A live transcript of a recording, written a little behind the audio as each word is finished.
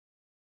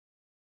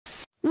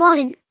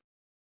Moin!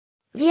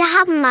 Wir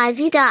haben mal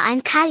wieder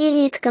ein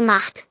KI-Lied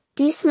gemacht,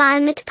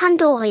 diesmal mit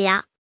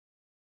Pandorya.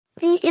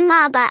 Wie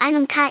immer bei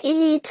einem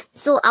KI-Lied,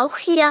 so auch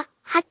hier,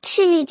 hat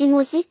Chili die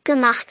Musik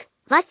gemacht,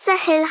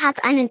 WhatTheHell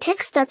hat einen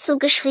Text dazu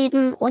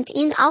geschrieben und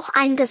ihn auch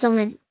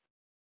eingesungen.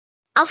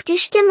 Auf die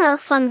Stimme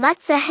von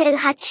WhatTheHell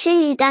hat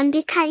Chili dann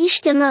die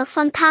KI-Stimme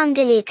von Pan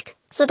gelegt,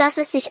 sodass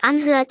es sich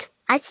anhört,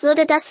 als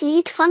würde das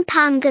Lied von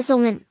Pan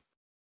gesungen.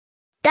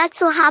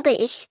 Dazu habe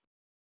ich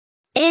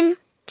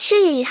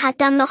Chili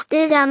hat dann noch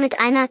Bilder mit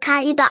einer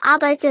KI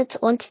bearbeitet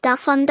und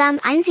davon dann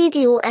ein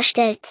Video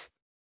erstellt.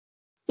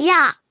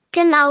 Ja,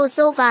 genau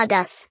so war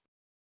das.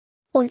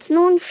 Und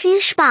nun viel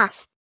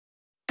Spaß.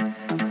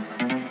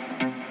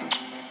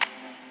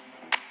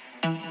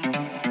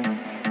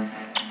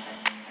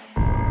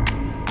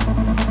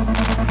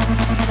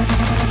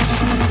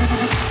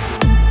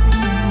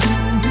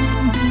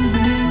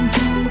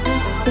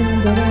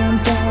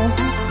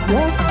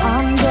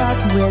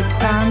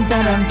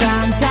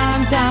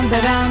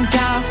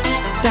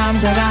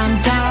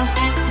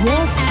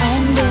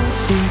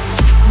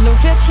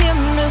 Look at him,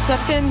 his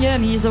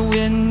opinion, he's a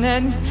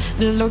winning.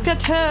 Look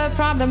at her,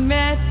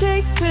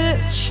 problematic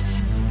bitch.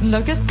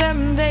 Look at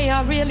them, they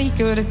are really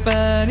good at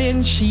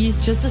burning. She's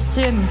just a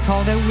sin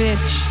called a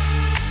witch.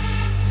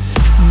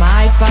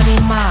 My body,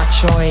 my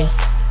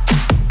choice,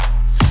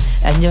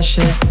 and your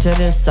shit to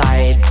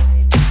decide.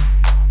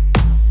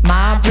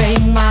 My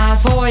brain, my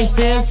voice,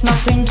 there's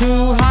nothing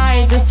to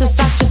hide. This is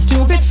such a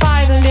stupid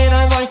fight. A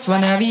little voice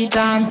wanna be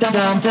dumb, dumb,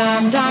 dumb,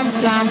 dumb, dumb,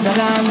 dumb, dumb,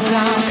 dumb,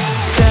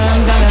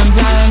 dumb, dumb,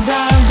 dumb, dumb,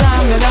 dumb,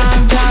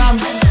 dumb, dumb,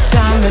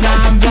 dumb,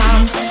 dumb,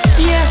 dumb.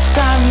 Yes,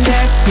 I'm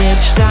that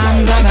bitch.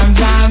 Dumb, dumb,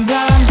 dumb,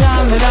 dumb,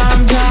 dumb, dumb,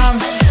 dumb,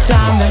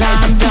 dumb,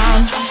 dumb,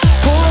 dumb.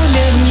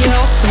 Pulling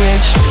your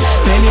switch.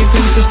 Baby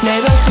princess,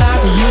 let us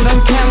slide. You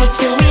don't care what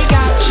skill we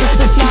got, just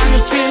as long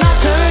as we're not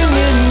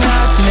turning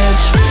up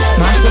glitch.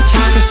 Master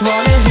talk is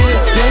what it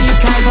hits, then you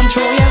can't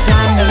control your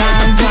dumb,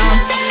 dumb, dumb.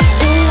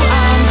 Ooh,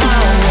 I'm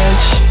a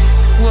witch.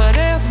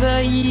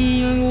 Whatever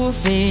you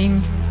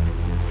think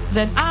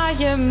that I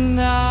am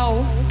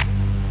now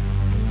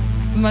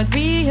might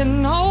be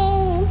an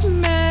old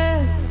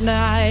man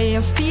lie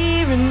of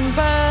fear and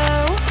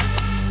woe.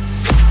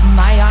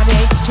 My heart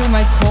aches to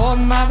my core,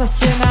 mother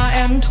sinner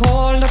and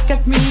whore. Look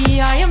at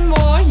me, I am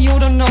more, you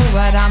don't know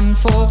what I'm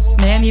for.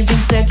 Many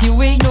things that you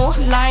ignore,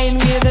 lying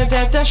with it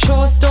at the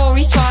show.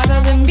 Stories farther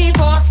than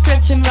before,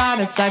 scratching right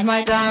inside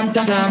my dum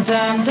dum dum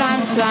dum dum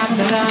dum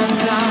dum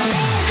dum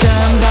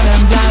dum dum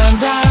dum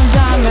dum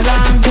dum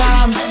dum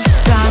dum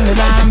dum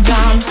dum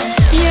dum.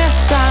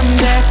 Yes, I'm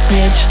that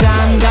bitch.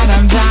 Dum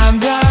dum dum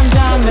dum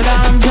dum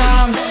dum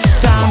dum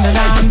dum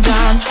dum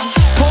dum.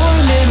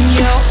 Pulling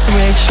your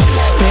switch,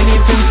 baby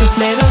princess,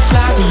 let us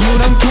slide. You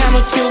don't care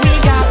what skill we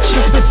got,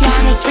 just as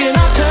long as we're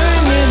not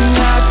turning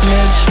up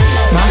glitch.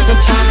 Master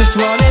talk is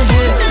what it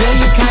hits, then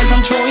you can't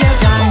control your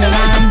dum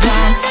dum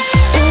dum.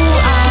 Ooh,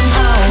 I'm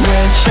a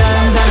witch.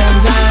 Dum dum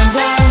dum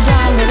dum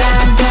dum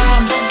dum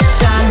dum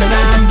dum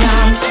dum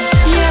dum.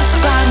 Yes,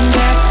 I'm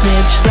that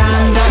bitch.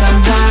 Dum dum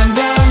dum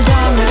dum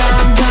dum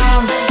dum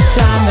dum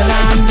dum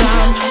dum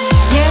dum.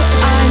 Yes,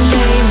 I'm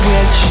a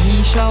witch. We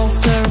shall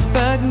serve,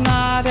 but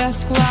not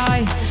ask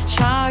why.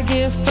 Shall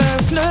give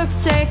birth, look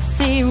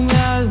sexy,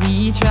 well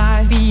we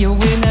try. Be a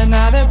winner,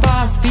 not a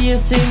boss, be a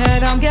sinner.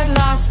 Don't get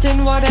lost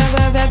in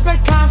whatever that we're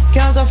cast,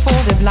 cause our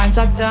folded lines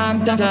are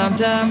dumb, dumb, dumb,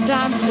 dumb,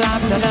 dumb,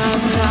 dumb, dumb,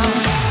 dumb,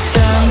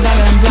 dumb,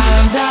 dumb,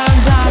 dumb, dumb,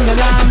 dumb,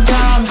 dumb,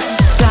 dumb,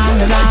 dumb,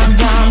 dumb,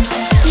 dumb.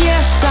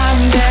 Yes, I'm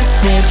that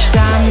bitch.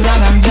 Dumb,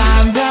 dumb,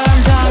 dumb, dumb,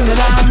 dumb,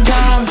 dumb,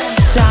 dumb,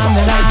 dumb,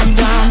 dumb,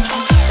 dumb.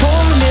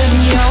 Pulling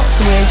your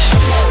switch,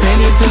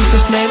 baby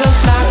princess, let us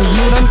slide.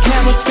 You don't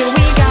care what skill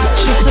we got,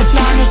 just as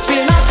long as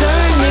we're not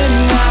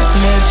turning up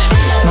glitch.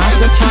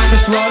 Master talk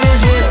is what it